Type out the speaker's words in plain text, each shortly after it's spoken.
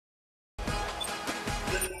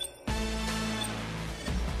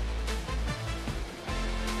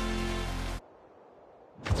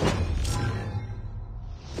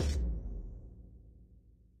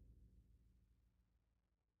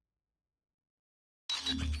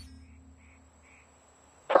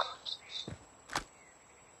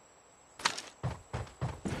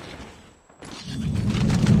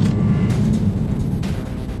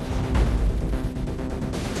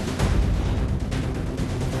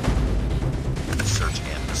Search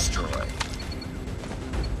and destroy.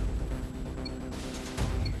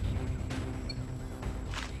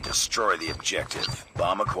 Destroy the objective.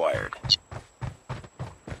 Bomb acquired.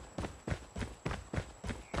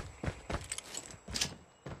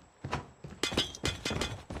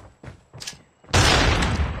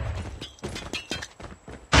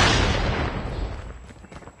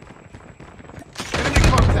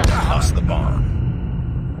 Lost the bomb.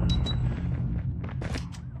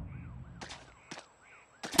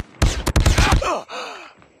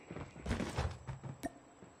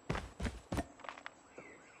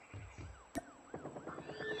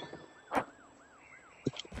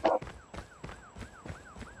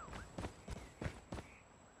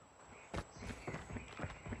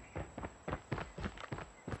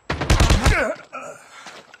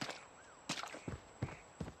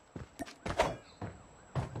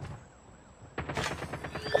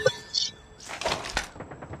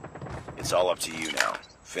 It's all up to you now.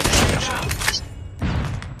 Finish the mission.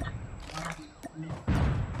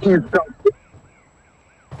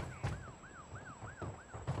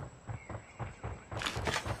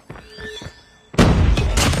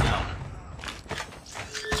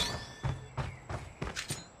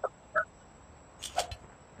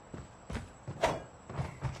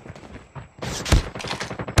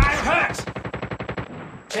 I'm hurt!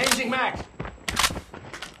 Changing mag.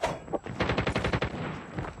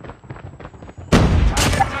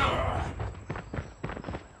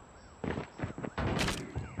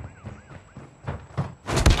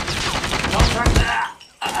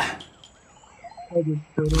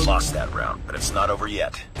 Lost that round, but it's not over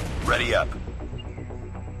yet. Ready up.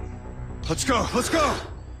 Let's go, let's go!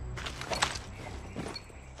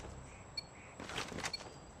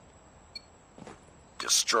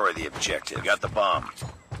 Destroy the objective. Got the bomb.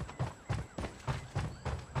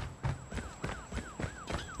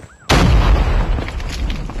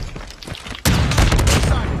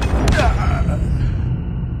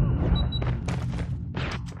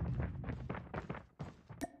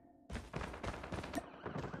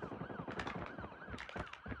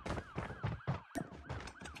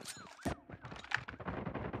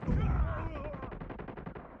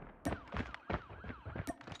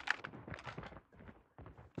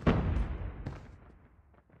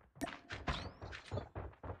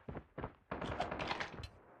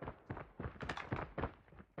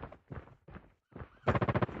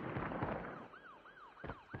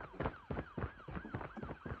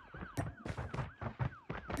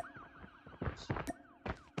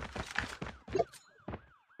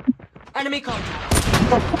 Enemy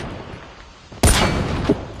contact.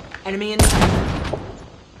 Enemy inside.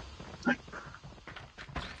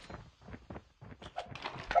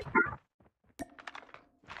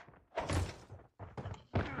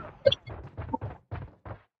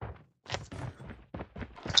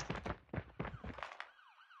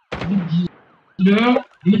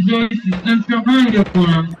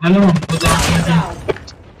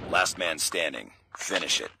 Last man standing.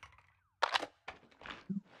 Finish it.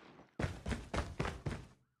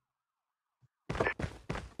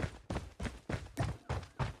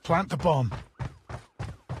 Plant the bomb.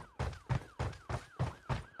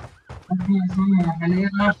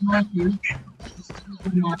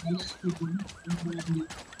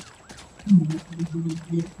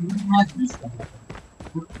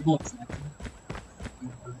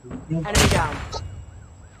 Enemy down.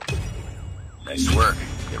 Nice work.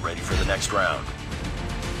 Get ready for the next round.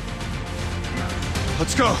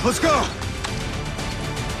 Let's go, let's go!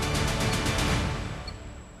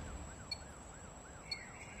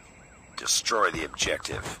 Destroy the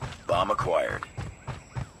objective. Bomb acquired.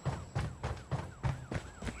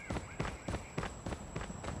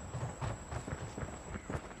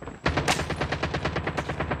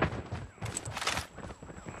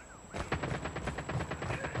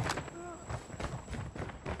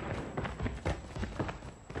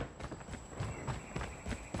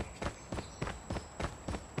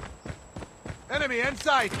 Enemy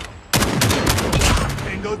inside!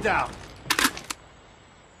 Tango down.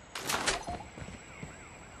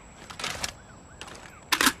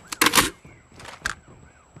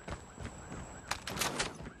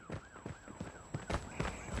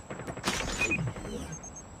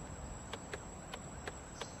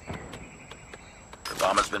 The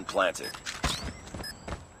bomb has been planted.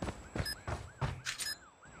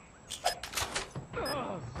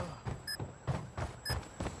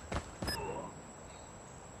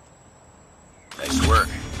 Nice work.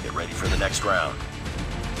 Get ready for the next round.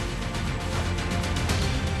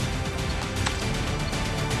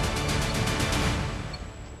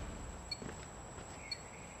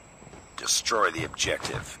 Destroy the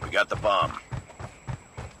objective. We got the bomb.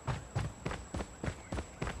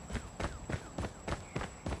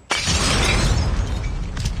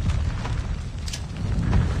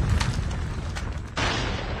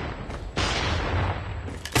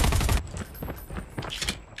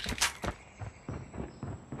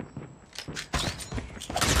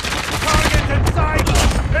 Target in sight!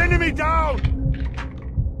 Enemy down!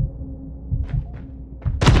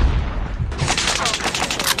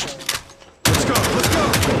 Let's go, let's go!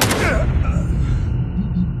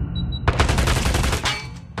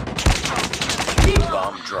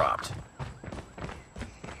 Bomb dropped.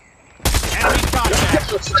 Enemy contact!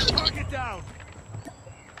 Target down!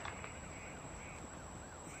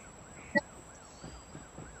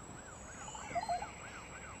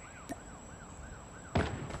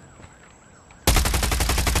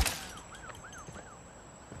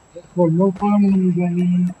 Volvió para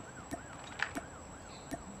mi.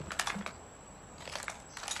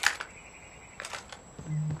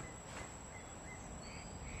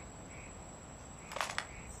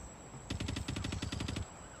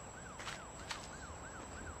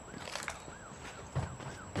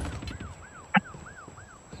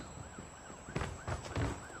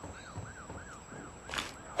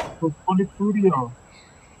 Studio.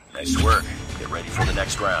 Nice work. Get ready for the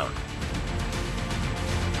next round.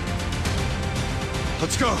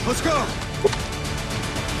 Let's go, let's go!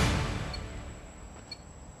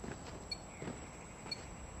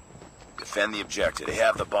 Defend the objective. They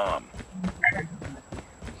have the bomb.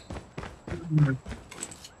 Enemy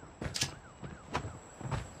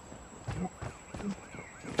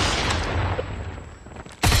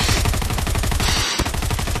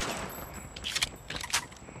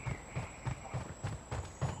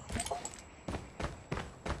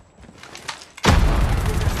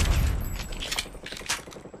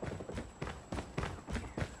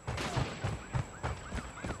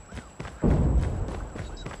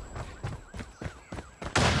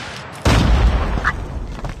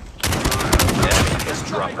has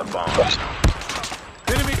dropped the bomb.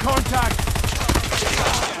 Enemy contact!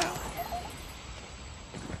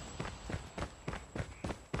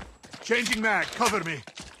 Changing mag, cover me.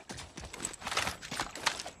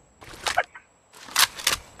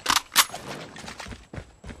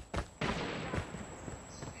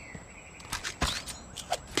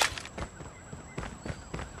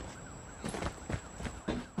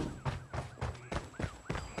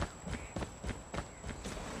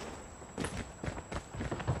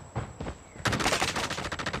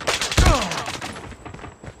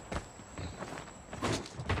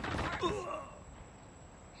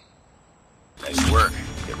 Nice work.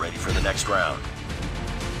 Get ready for the next round.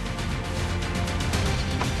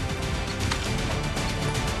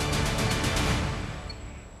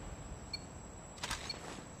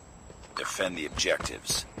 Defend the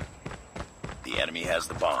objectives. The enemy has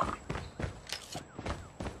the bomb.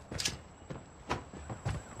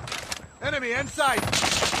 Enemy in sight!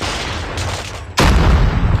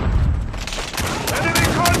 Enemy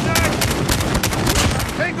contact!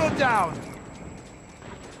 Tango down!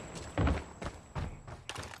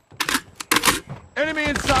 Enemy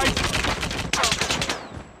in sight!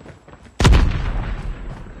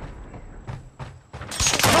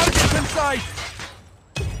 Targets in sight!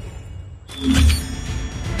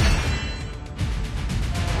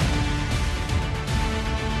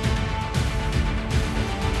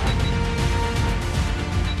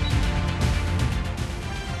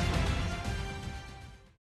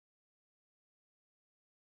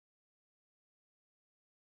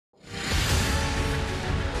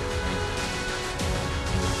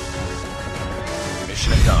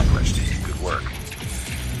 Mission accomplished.